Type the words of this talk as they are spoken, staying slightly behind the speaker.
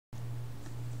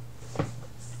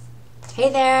Hey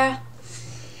there!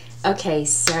 Okay,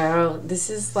 so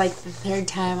this is like the third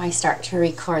time I start to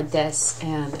record this,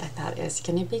 and I thought it was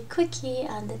going to be quickie,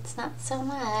 and it's not so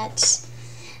much.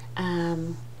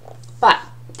 But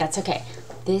that's okay.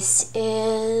 This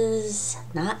is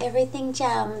not everything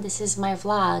gem. This is my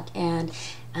vlog, and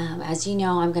as you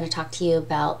know, I'm going to talk to you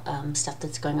about stuff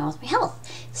that's going on with my health.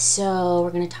 So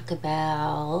we're going to talk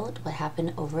about what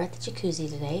happened over at the Jacuzzi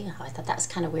today. I thought that was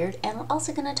kind of weird. And we're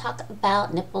also going to talk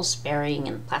about nipple sparing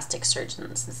and plastic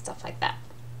surgeons and stuff like that.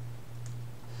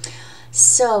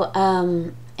 So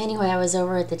anyway, I was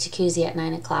over at the Jacuzzi at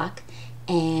 9 o'clock,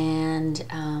 and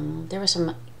there were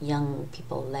some young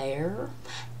people there,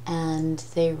 and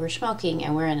they were smoking,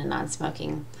 and we're in a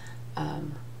non-smoking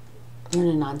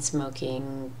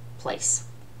place,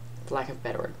 for lack of a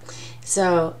better word.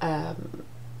 So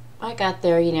I got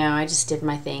there, you know, I just did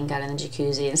my thing, got in the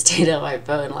jacuzzi and stayed on my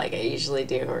phone like I usually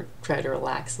do, or try to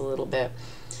relax a little bit.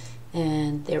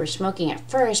 And they were smoking at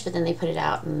first, but then they put it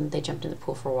out and they jumped in the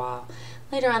pool for a while.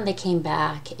 Later on they came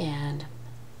back, and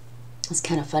it was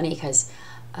kind of funny because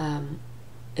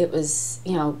it was,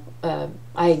 you know,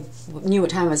 I knew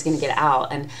what time I was going to get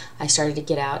out, and I started to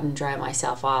get out and dry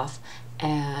myself off.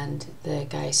 And the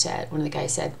guy said, one of the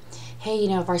guys said, hey, you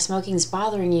know, if our smoking's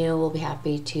bothering you, we'll be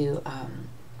happy to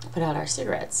put out our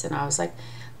cigarettes. And I was like,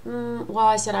 well,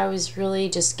 I said I was really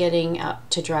just getting out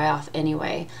to dry off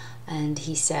anyway. And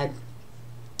he said,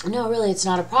 no, really, it's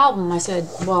not a problem. I said,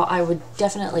 well, I would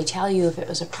definitely tell you if it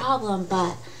was a problem,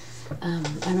 but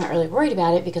I'm not really worried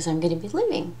about it because I'm going to be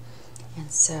leaving. And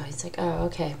so he's like, oh,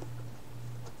 okay.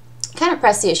 Kind of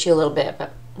pressed the issue a little bit,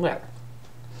 but whatever.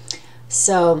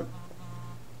 So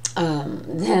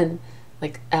then,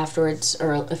 like, afterwards,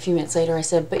 or a few minutes later, I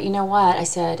said, but you know what? I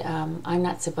said, I'm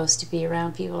not supposed to be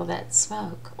around people that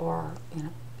smoke, or, you know,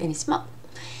 any smoke.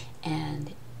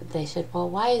 And they said, well,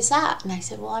 why is that? And I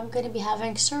said, well, I'm going to be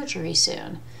having surgery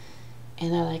soon.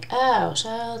 And they're like, oh,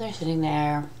 so they're sitting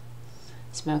there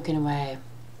smoking away.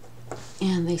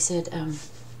 And they said,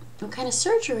 what kind of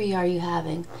surgery are you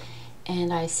having?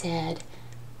 And I said,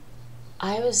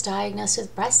 I was diagnosed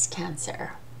with breast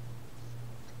cancer.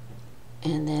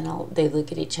 And then they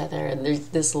look at each other, and there's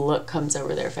this look comes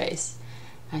over their face.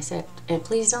 I said, and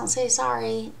please don't say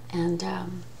sorry. And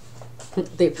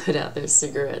they put out their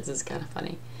cigarettes. It's kind of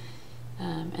funny.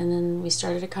 And then we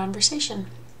started a conversation,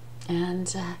 and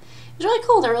it was really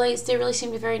cool. They really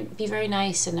seemed to be very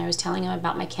nice. And I was telling them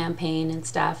about my campaign and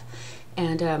stuff,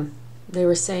 and they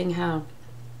were saying how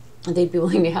they'd be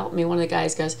willing to help me. One of the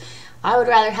guys goes, I would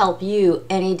rather help you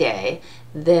any day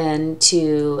than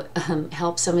to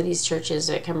help some of these churches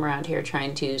that come around here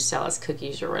trying to sell us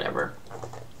cookies or whatever.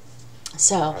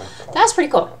 So that's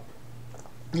pretty cool.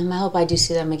 And I hope I do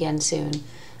see them again soon.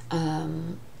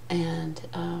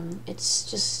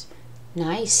 It's just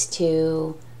nice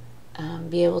to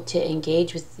be able to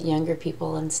engage with younger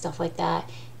people and stuff like that,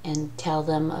 and tell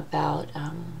them about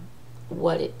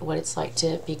what it's like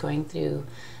to be going through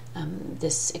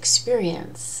this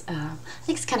experience. I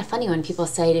think it's kind of funny when people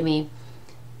say to me,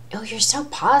 oh, you're so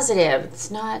positive.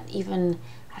 It's not even,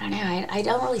 I don't know, I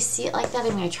don't really see it like that. I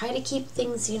mean, I try to keep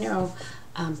things, you know,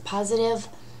 positive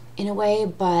in a way,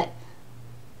 but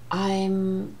I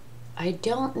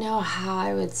don't know how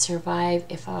I would survive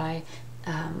if I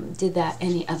did that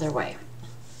any other way.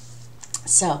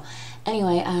 So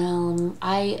anyway,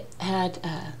 I had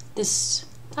this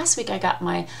last week I got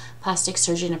my plastic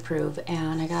surgeon approved,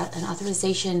 and I got an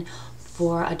authorization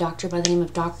for a doctor by the name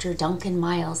of Dr. Duncan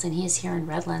Miles, and he is here in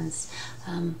Redlands.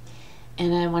 And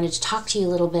I wanted to talk to you a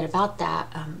little bit about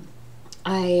that.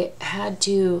 I had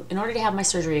to, in order to have my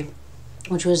surgery,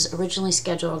 which was originally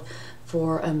scheduled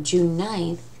for June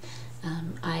 9th,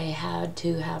 I had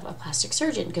to have a plastic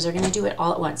surgeon, because they're going to do it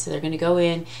all at once. So they're going to go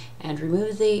in and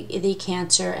remove the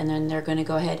cancer, and then they're going to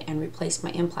go ahead and replace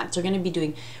my implants. They're going to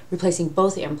be replacing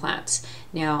both implants.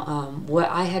 Now, what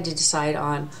I had to decide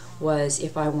on was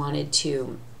if I wanted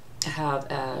to have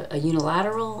a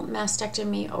unilateral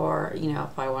mastectomy, or, you know,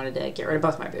 if I wanted to get rid of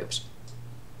both my boobs.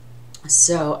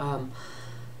 So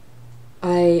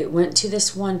I went to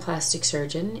this one plastic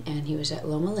surgeon, and he was at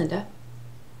Loma Linda.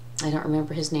 I don't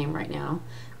remember his name right now.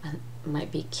 It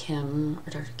might be Kim,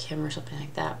 or Dr. Kim, or something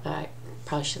like that, but I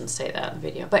probably shouldn't say that in the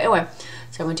video. But anyway,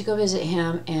 so I went to go visit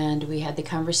him, and we had the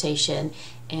conversation,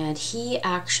 and he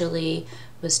actually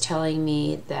was telling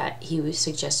me that he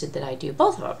suggested that I do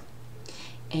both of them.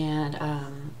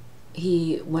 And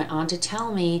he went on to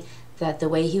tell me that the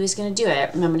way he was going to do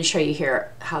it, and I'm going to show you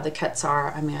here how the cuts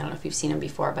are. I mean, I don't know if you've seen them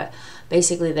before, but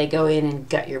basically they go in and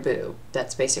gut your boob.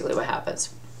 That's basically what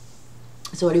happens.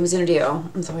 So what he was going to do,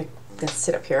 and so I'm going to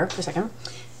sit up here for a second,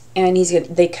 and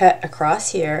they cut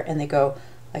across here, and they go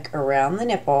like around the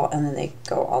nipple, and then they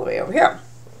go all the way over here,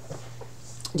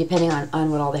 depending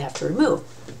on what all they have to remove.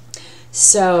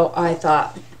 So I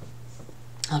thought,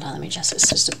 hold on, let me adjust this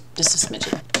just a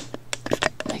smidgen.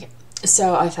 Okay.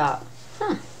 So I thought,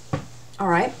 all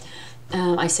right.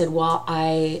 I said, well,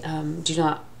 I do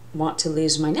not want to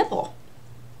lose my nipple.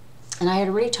 And I had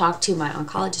already talked to my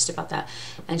oncologist about that,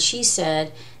 and she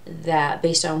said that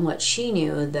based on what she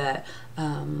knew, that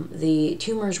the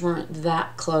tumors weren't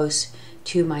that close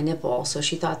to my nipple, so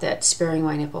she thought that sparing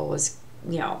my nipple was,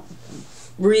 you know,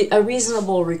 a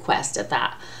reasonable request at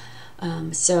that.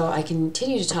 So I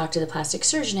continue to talk to the plastic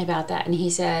surgeon about that, and he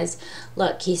says,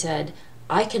 look, he said,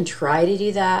 I can try to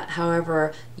do that.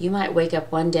 However, you might wake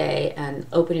up one day and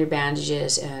open your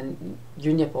bandages and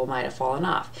your nipple might have fallen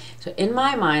off. So in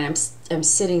my mind, I'm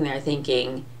sitting there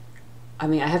thinking, I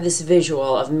mean, I have this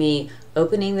visual of me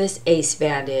opening this ACE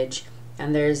bandage,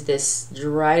 and there's this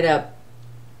dried up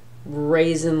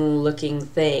raisin looking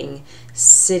thing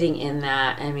sitting in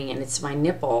that. I mean, and it's my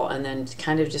nipple, and then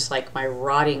kind of just like my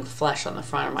rotting flesh on the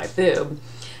front of my boob.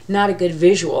 Not a good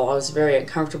visual. I was very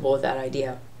uncomfortable with that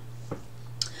idea.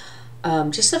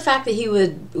 Just the fact that he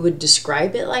would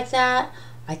describe it like that,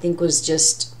 I think was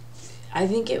just, I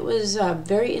think it was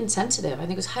very insensitive. I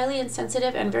think it was highly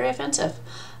insensitive and very offensive.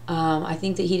 I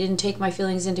think that he didn't take my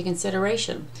feelings into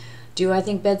consideration. Do I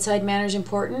think bedside manner is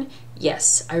important?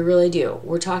 Yes, I really do.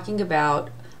 We're talking about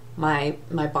my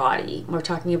body. We're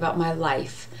talking about my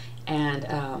life,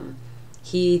 and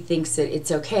he thinks that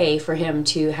it's okay for him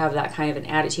to have that kind of an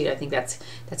attitude. I think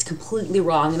that's completely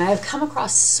wrong. And I have come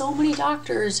across so many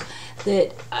doctors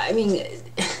that, I mean,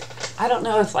 I don't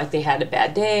know if like they had a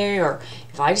bad day or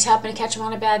if I just happened to catch them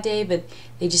on a bad day, but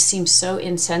they just seem so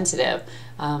insensitive.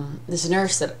 This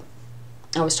nurse that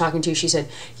I was talking to, she said,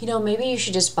 you know, maybe you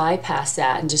should just bypass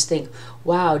that and just think,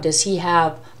 wow, does he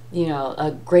have, you know,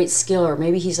 a great skill, or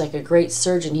maybe he's like a great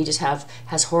surgeon, he just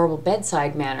has horrible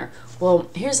bedside manner. Well,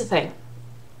 here's the thing.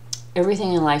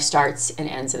 Everything in life starts and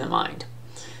ends in the mind.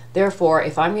 Therefore,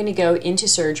 if I'm going to go into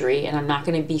surgery and I'm not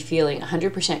going to be feeling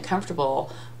 100% comfortable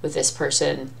with this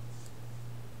person,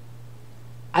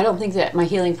 I don't think that my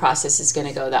healing process is going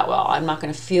to go that well. I'm not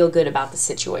going to feel good about the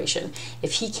situation.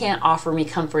 If he can't offer me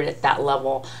comfort at that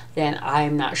level, then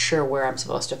I'm not sure where I'm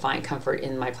supposed to find comfort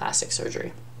in my plastic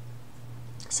surgery.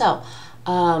 So,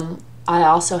 I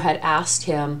also had asked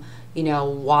him, you know,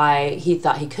 why he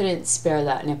thought he couldn't spare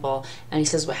that nipple, and he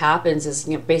says what happens is,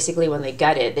 you know, basically when they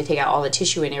gut it, they take out all the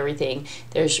tissue and everything,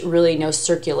 there's really no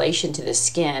circulation to the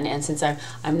skin, and since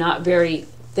I'm not very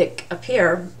thick up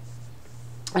here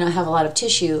and I have a lot of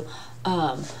tissue,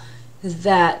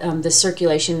 the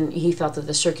circulation, he felt that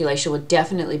the circulation would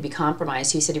definitely be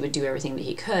compromised. He said he would do everything that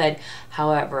he could,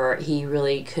 however he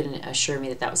really couldn't assure me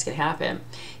that that was going to happen.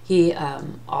 He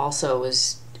also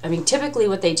was, I mean, typically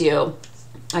what they do,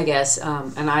 I guess,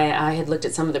 and I had looked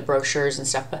at some of the brochures and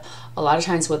stuff, but a lot of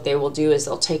times what they will do is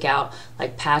they'll take out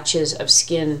like patches of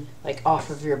skin like off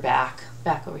of your back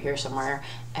over here somewhere,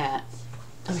 and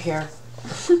over here,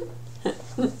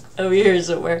 over here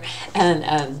somewhere,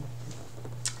 and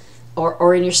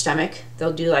or in your stomach.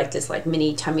 They'll do like this like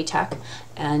mini tummy tuck,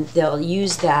 and they'll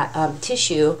use that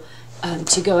tissue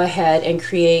to go ahead and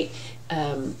create,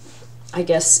 I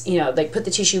guess, you know, like put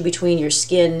the tissue between your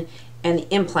skin and the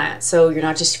implant, so you're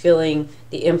not just feeling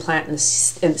the implant and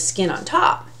the skin on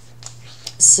top.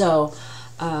 So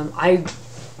I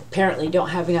apparently don't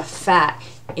have enough fat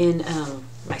in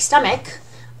my stomach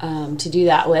to do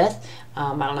that with. I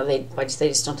don't know, they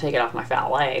just don't take it off my fat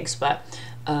legs, but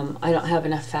I don't have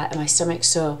enough fat in my stomach,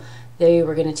 so they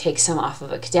were going to take some off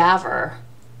of a cadaver.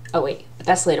 Oh wait,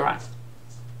 that's later on.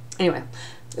 Anyway,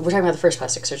 we're talking about the first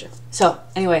plastic surgeon. So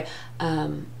anyway,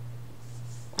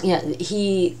 yeah,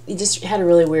 he just had a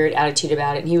really weird attitude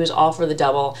about it, and he was all for the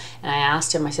double. And I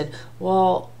asked him, I said,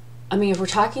 well, I mean, if we're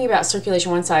talking about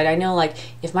circulation one side, I know like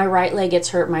if my right leg gets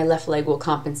hurt, my left leg will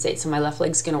compensate, so my left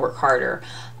leg's going to work harder.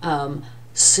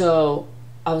 So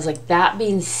I was like, that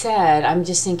being said, I'm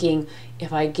just thinking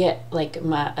if I get like the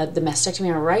mastectomy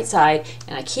on my right side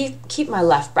and I keep my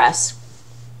left breast,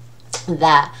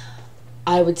 that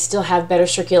I would still have better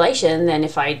circulation than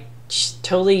if I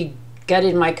totally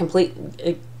gutted my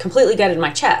completely gutted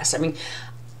my chest. I mean,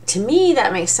 to me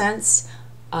that makes sense.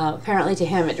 Apparently to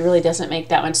him it really doesn't make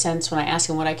that much sense. When I ask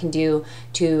him what I can do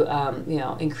to you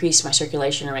know, increase my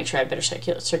circulation or make sure I have better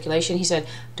circulation, he said,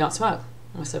 don't smoke.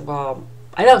 I said, well,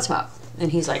 I don't smoke.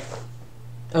 And he's like,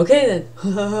 okay then.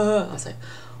 I was like,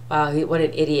 wow, what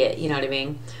an idiot, you know what I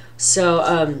mean?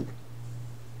 So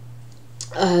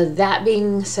that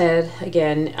being said,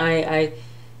 again, I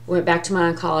went back to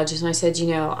my oncologist and I said, you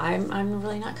know, I'm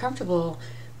really not comfortable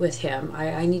with him.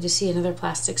 I need to see another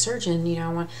plastic surgeon. You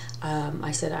know,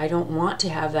 I said, I don't want to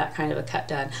have that kind of a cut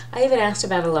done. I even asked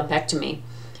about a lumpectomy.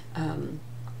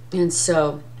 And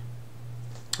so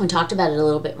we talked about it a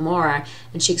little bit more,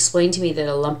 and she explained to me that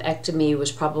a lumpectomy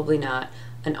was probably not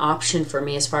an option for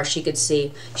me as far as she could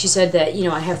see. She said that, you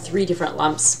know, I have 3 different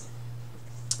lumps.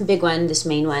 Big one, this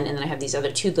main one, and then I have these other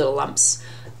 2 little lumps.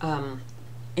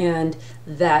 And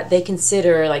that they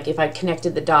consider, like if I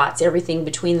connected the dots, everything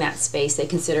between that space, they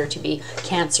consider to be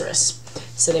cancerous.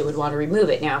 So they would want to remove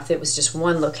it. Now, if it was just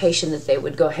one location, that they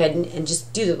would go ahead and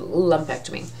just do the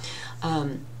lumpectomy.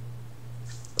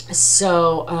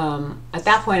 At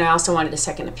that point, I also wanted a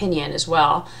second opinion as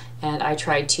well. And I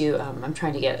tried to, I'm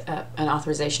trying to get an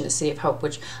authorization to City of Hope,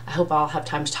 which I hope I'll have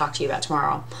time to talk to you about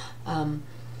tomorrow.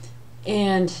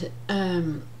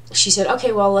 She said,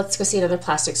 okay, well, let's go see another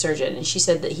plastic surgeon. And she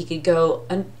said that he could go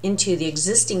into the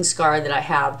existing scar that I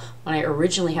have when I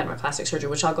originally had my plastic surgery,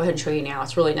 which I'll go ahead and show you now.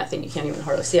 It's really nothing. You can't even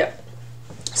hardly see it.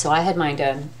 So I had mine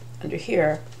done under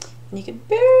here, and you can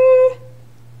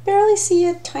barely see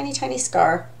a tiny, tiny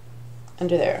scar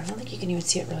under there. I don't think you can even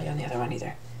see it really on the other one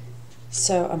either.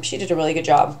 So she did a really good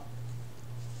job.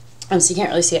 So you can't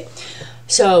really see it.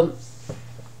 So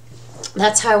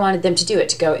that's how I wanted them to do it,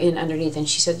 to go in underneath. And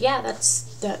she said, yeah,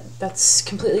 that's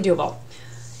completely doable.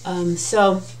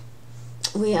 So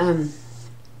we I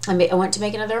went to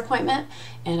make another appointment,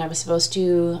 and I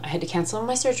had to cancel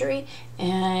my surgery,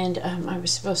 and I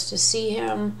was supposed to see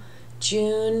him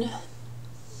June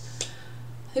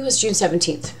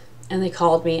 17th. And they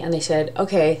called me and they said,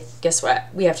 okay, guess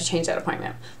what? We have to change that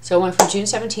appointment. So I went from June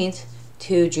 17th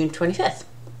to June 25th.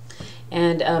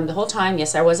 And the whole time,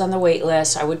 yes, I was on the wait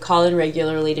list. I would call in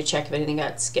regularly to check if anything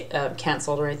got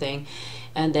canceled or anything.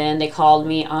 And then they called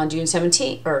me on June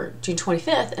 17th or June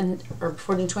 25th, or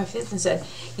before June 25th, and said,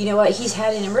 you know what? He's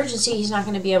had an emergency. He's not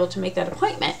going to be able to make that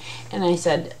appointment. And I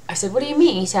said, what do you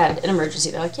mean he's had an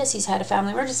emergency? They're like, yes, he's had a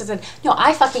family emergency. I said, no,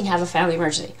 I fucking have a family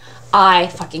emergency. I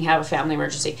fucking have a family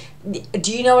emergency.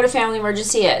 Do you know what a family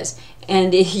emergency is?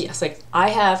 And I was like, I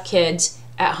have kids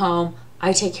at home.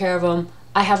 I take care of them.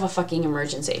 I have a fucking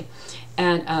emergency.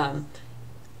 And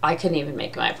I couldn't even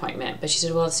make my appointment. But she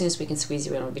said, well, as soon as we can squeeze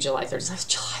you in, it'll be July 30th. I was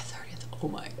July 30th. Oh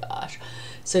my gosh.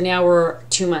 So now we're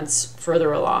 2 months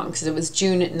further along, because it was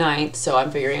June 9th. So I'm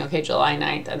figuring, okay, July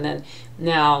 9th. And then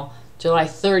now July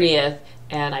 30th.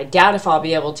 And I doubt if I'll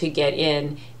be able to get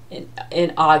in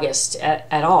August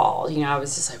at all. You know, I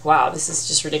was just like, wow, this is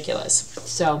just ridiculous.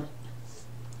 So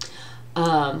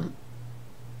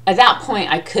at that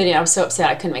point, I was so upset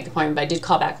I couldn't make the appointment, but I did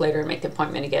call back later and make the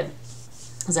appointment again,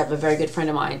 because I have a very good friend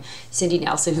of mine, Cindy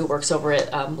Nelson, who works over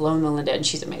at Loma Linda, and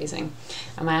she's amazing.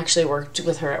 I actually worked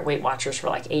with her at Weight Watchers for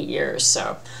like 8 years,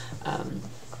 so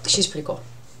she's pretty cool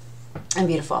and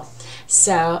beautiful.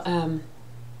 So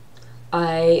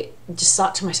I just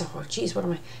thought to myself, well, geez,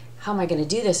 how am I going to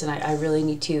do this? And I really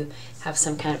need to have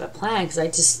some kind of a plan, because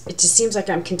it just seems like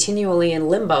I'm continually in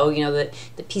limbo, you know, that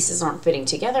the pieces aren't fitting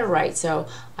together right. So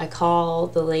I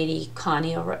called the lady,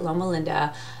 Connie, over at Loma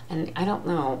Linda, and I don't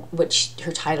know what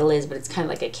her title is, but it's kind of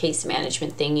like a case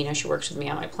management thing. You know, she works with me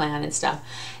on my plan and stuff.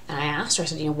 And I asked her, I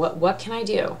said, you know, what can I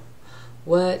do?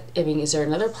 Is there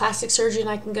another plastic surgeon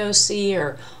I can go see,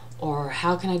 or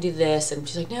how can I do this? And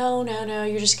she's like, no,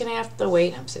 you're just going to have to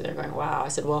wait. And I'm sitting there going, wow. I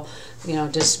said, well, you know,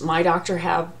 does my doctor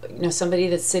have, you know, somebody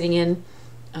that's sitting in?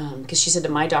 Because she said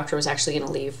that my doctor was actually going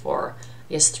to leave for,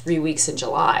 I guess, 3 weeks in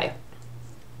July.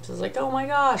 So I was like, oh my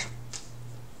gosh.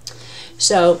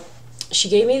 So she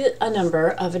gave me a number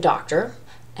of a doctor,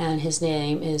 and his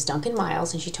name is Duncan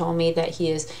Miles, and she told me that he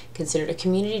is considered a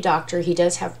community doctor. He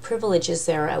does have privileges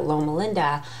there at Loma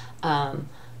Linda,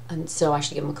 and so I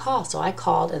should give him a call. So I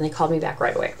called, and they called me back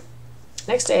right away.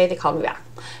 Next day, they called me back.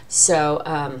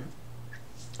 So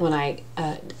when I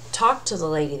talked to the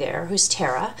lady there, who's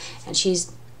Tara, and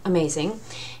she's amazing,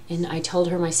 and I told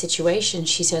her my situation,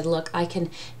 she said, look, I can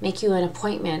make you an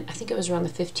appointment. I think it was around the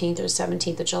 15th or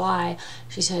 17th of July.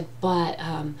 She said, but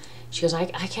she goes, I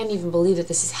can't even believe that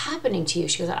this is happening to you.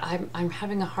 She goes, I'm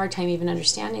having a hard time even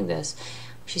understanding this.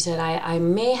 She said, I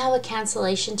may have a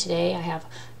cancellation today. I have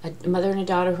a mother and a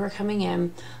daughter who are coming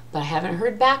in, but I haven't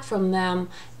heard back from them,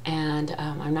 and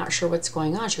I'm not sure what's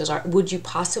going on. She goes, would you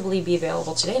possibly be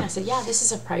available today? And I said, yeah, this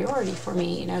is a priority for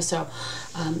me, you know, so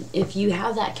if you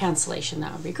have that cancellation,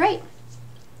 that would be great.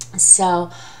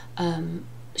 So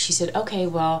she said, okay,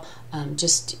 well,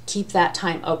 just keep that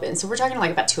time open. So we're talking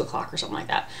like about 2 o'clock or something like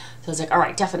that. So I was like, all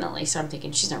right, definitely. So I'm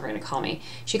thinking, she's never going to call me.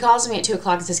 She calls me at 2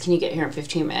 o'clock and says, can you get here in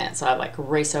 15 minutes? So I like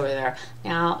race over there.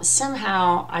 Now,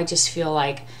 somehow I just feel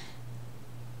like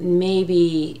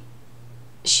maybe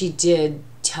she did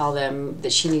tell them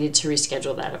that she needed to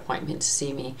reschedule that appointment to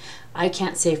see me. I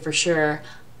can't say for sure.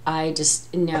 I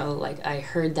just know, like, I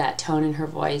heard that tone in her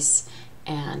voice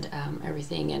and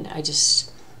everything, and I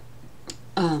just,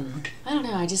 I don't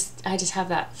know, I just have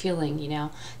that feeling, you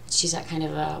know, that she's that kind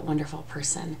of a wonderful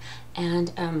person.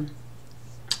 And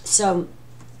so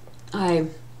I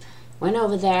went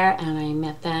over there and I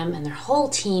met them, and their whole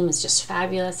team is just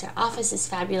fabulous. Their office is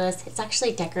fabulous. It's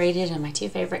actually decorated in my two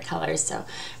favorite colors, so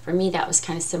for me that was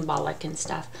kind of symbolic and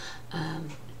stuff.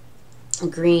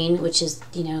 Green, which is,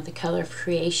 you know, the color of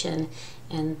creation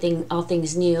and all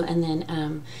things new, and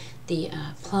then the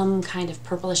plum kind of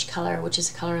purplish color, which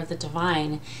is the color of the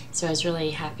divine. So I was really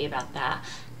happy about that.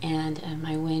 And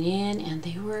I went in and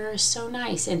they were so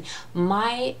nice. And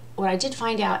what I did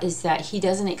find out is that he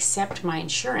doesn't accept my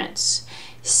insurance,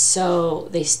 so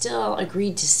they still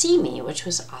agreed to see me, which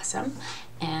was awesome.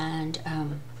 And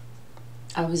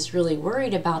I was really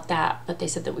worried about that, but they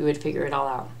said that we would figure it all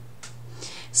out.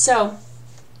 So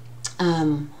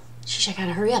sheesh, I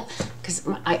gotta hurry up because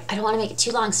I don't want to make it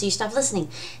too long so you stop listening.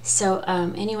 So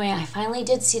anyway, I finally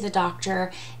did see the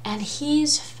doctor, and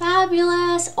he's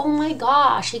fabulous. Oh my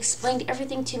gosh, he explained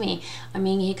everything to me. I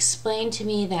mean, he explained to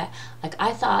me that, like,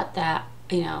 I thought that,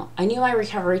 you know, I knew my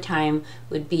recovery time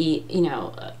would be, you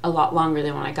know, a lot longer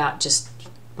than when I got just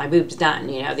my boobs done,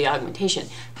 you know, the augmentation.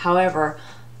 However,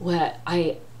 what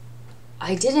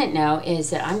I didn't know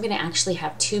is that I'm going to actually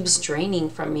have tubes draining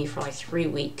from me for like 3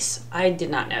 weeks. I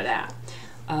did not know that.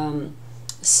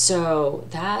 So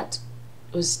that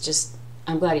was just,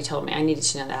 I'm glad he told me. I needed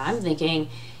to know that. I'm thinking,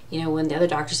 you know, when the other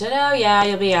doctor said, oh yeah,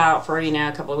 you'll be out for, you know,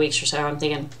 a couple of weeks or so, I'm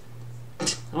thinking,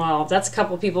 well, that's a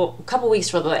couple weeks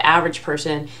for the average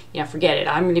person, you know, forget it.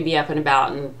 I'm going to be up and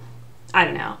about in, I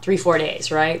don't know, 3-4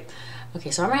 days, right?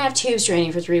 Okay, so I'm going to have tubes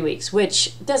draining for 3 weeks,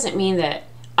 which doesn't mean that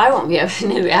I won't be able to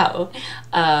move out,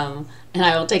 and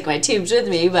I will take my tubes with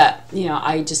me, but, you know,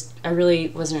 I really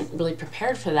wasn't really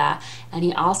prepared for that. And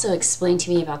he also explained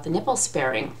to me about the nipple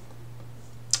sparing.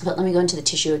 But let me go into the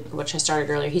tissue, which I started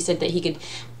earlier. He said that he could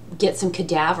get some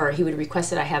cadaver. He would request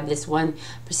that I have this one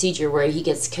procedure where he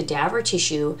gets cadaver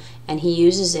tissue and he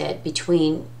uses it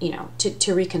between, you know,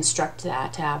 to reconstruct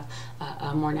that, to have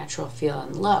a more natural feel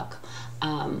and look.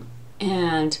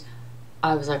 And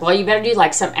I was like, well, you better do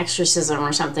like some exorcism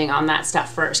or something on that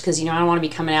stuff first, because, you know, I don't want to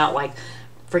be coming out like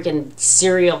freaking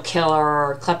serial killer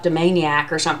or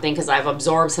kleptomaniac or something because I've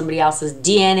absorbed somebody else's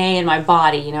DNA in my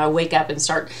body. You know, I wake up and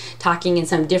start talking in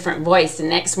some different voice the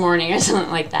next morning or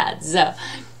something like that. So,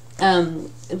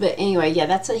 but anyway, yeah,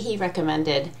 that's what he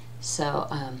recommended. So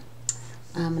I'm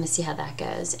going to see how that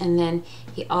goes. And then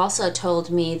he also told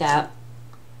me that,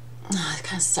 it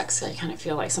kind of sucks. I kind of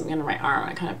feel like something under my arm.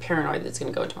 I'm kind of paranoid that it's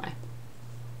going to go to my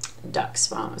ducts.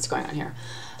 Well, what's going on here?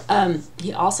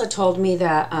 He also told me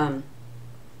that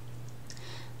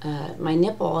my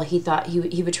nipple, he thought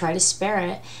he would try to spare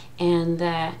it, and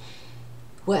that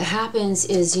what happens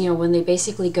is, you know, when they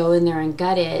basically go in there and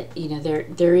gut it, you know,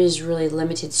 there is really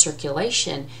limited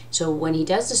circulation. So when he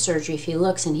does the surgery, if he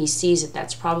looks and he sees that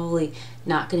that's probably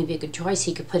not going to be a good choice,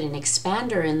 he could put an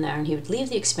expander in there, and he would leave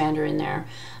the expander in there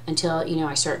until, you know,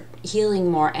 I start healing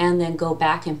more, and then go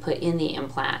back and put in the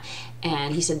implant.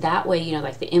 And he said that way, you know,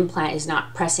 like the implant is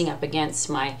not pressing up against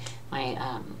my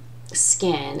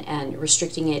skin and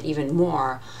restricting it even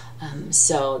more.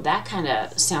 So that kind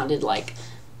of sounded like,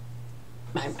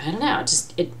 I don't know,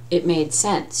 just it made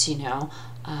sense, you know.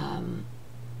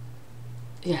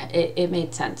 Yeah, it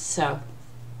made sense. So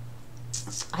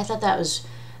I thought that was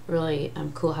really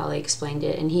cool how they explained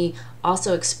it. And he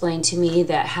also explained to me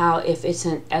that how if it's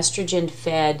an estrogen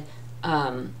fed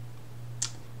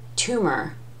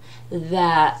tumor,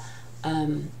 that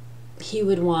he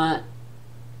would want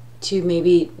to,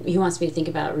 maybe he wants me to think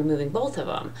about removing both of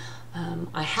them.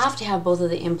 I have to have both of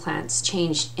the implants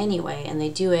changed anyway, and they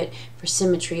do it for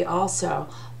symmetry also.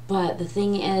 But the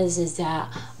thing is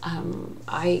that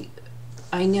I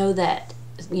know that,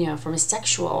 you know, from a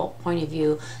sexual point of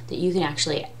view, that you can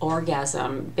actually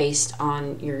orgasm based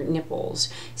on your nipples.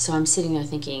 So I'm sitting there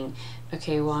thinking,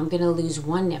 okay, well, I'm going to lose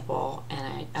one nipple,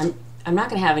 and I'm not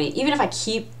going to have any, even if I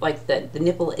keep like the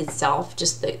nipple itself,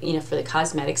 just the, you know, for the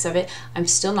cosmetics of it, I'm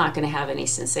still not going to have any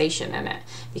sensation in it,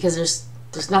 because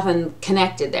there's nothing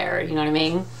connected there, you know what I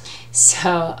mean? So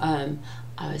I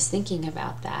was thinking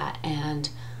about that, and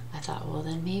I thought, well,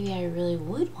 then maybe I really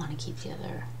would want to keep the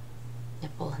other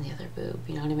nipple and the other boob,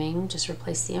 you know what I mean? Just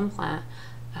replace the implant.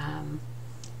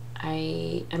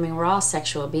 I mean, we're all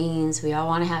sexual beings. We all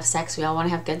want to have sex. We all want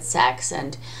to have good sex,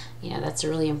 and, you know, that's a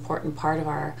really important part of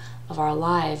our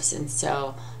lives. And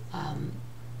so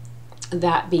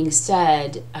that being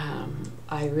said,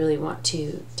 I really want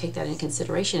to take that into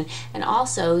consideration. And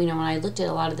also, you know, when I looked at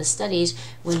a lot of the studies,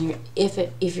 when you're,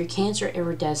 if your cancer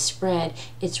ever does spread,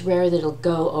 it's rare that it'll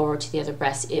go over to the other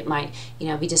breast. It might, you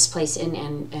know, be displaced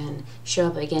and show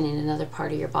up again in another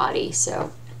part of your body.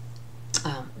 So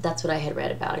that's what I had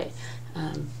read about it.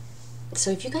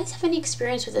 So if you guys have any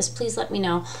experience with this, please let me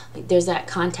know. There's that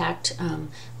contact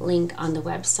link on the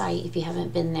website if you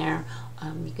haven't been there.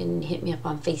 You can hit me up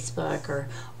on Facebook or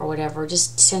whatever.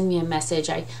 Just send me a message.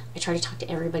 I try to talk to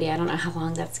everybody. I don't know how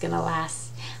long that's going to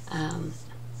last.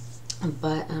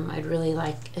 But I'd really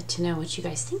like to know what you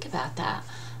guys think about that.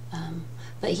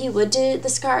 But he would do the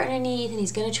scar underneath, and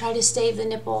he's going to try to stave the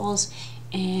nipples.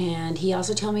 And he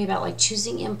also told me about like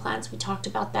choosing implants. We talked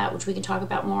about that, which we can talk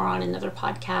about more on another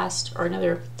podcast or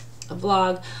another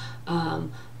vlog.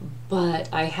 But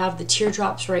I have the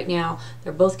teardrops right now.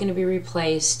 They're both going to be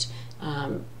replaced.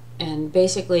 And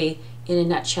basically, in a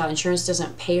nutshell, insurance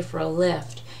doesn't pay for a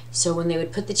lift. So when they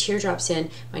would put the teardrops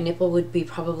in, my nipple would be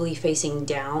probably facing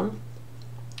down.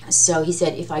 So he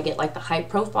said if I get like the high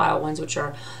profile ones, which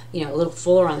are, you know, a little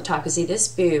fuller on the top, because see this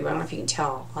boob, I don't know if you can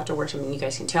tell, I'll have to work something you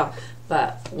guys can tell,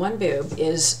 but one boob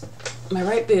is, my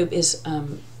right boob is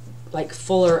like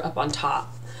fuller up on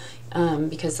top.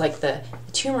 Because like the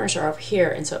tumors are over here,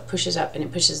 and so it pushes up and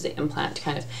it pushes the implant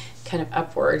kind of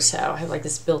upward. So I have like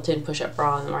this built-in push-up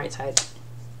bra on the right side.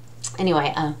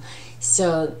 Anyway,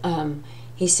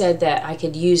 he said that I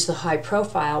could use the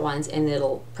high-profile ones, and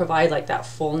it'll provide like that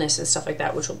fullness and stuff like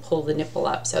that, which will pull the nipple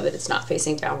up so that it's not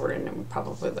facing downward, and it would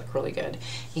probably look really good.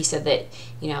 He said that,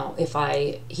 you know,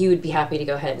 he would be happy to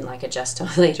go ahead and like adjust them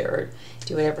later or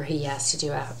do whatever he has to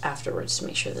do afterwards to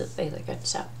make sure that they look good.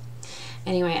 So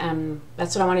anyway,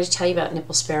 that's what I wanted to tell you about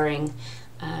nipple sparing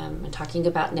and talking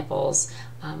about nipples.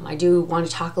 I do want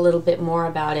to talk a little bit more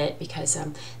about it because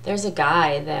there's a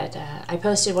guy that I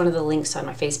posted one of the links on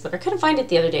my Facebook. I couldn't find it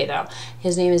the other day though.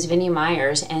 His name is Vinny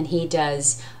Myers, and he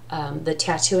does the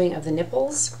tattooing of the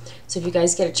nipples. So if you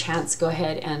guys get a chance, go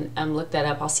ahead and look that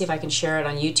up. I'll see if I can share it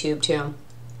on YouTube too.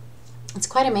 It's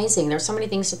quite amazing. There's so many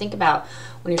things to think about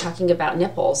when you're talking about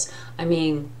nipples. I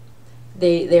mean,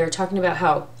 they're talking about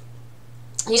how,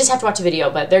 you just have to watch a video,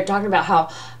 but they're talking about how,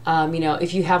 you know,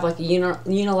 if you have like a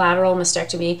unilateral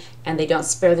mastectomy and they don't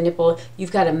spare the nipple,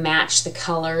 you've got to match the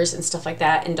colors and stuff like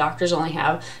that. And doctors only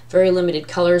have very limited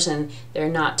colors, and they're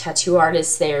not tattoo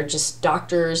artists. They're just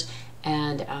doctors.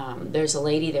 And there's a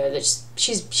lady there that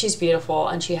she's beautiful,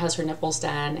 and she has her nipples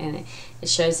done, and it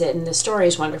shows it. And the story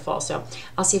is wonderful. So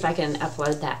I'll see if I can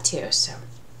upload that too. So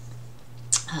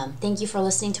thank you for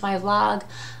listening to my vlog.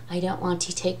 I don't want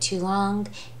to take too long,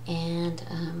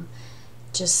 and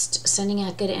just sending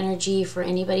out good energy for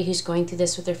anybody who's going through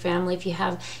this with their family. If you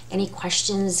have any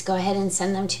questions, go ahead and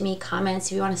send them to me. Comments,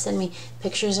 if you want to send me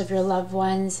pictures of your loved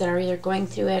ones that are either going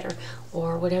through it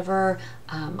or whatever,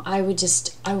 I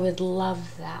would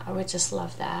love that. I would just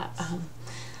love that.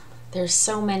 There's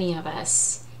so many of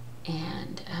us,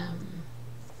 and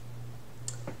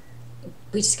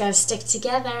we just got to stick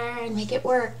together and make it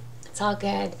work. It's all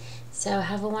good. So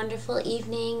have a wonderful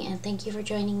evening, and thank you for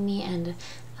joining me and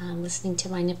listening to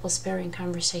my nipple sparing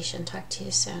conversation. Talk to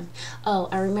you soon. Oh,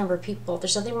 I remember, people,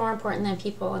 there's nothing more important than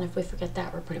people, and if we forget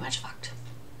that, we're pretty much fucked.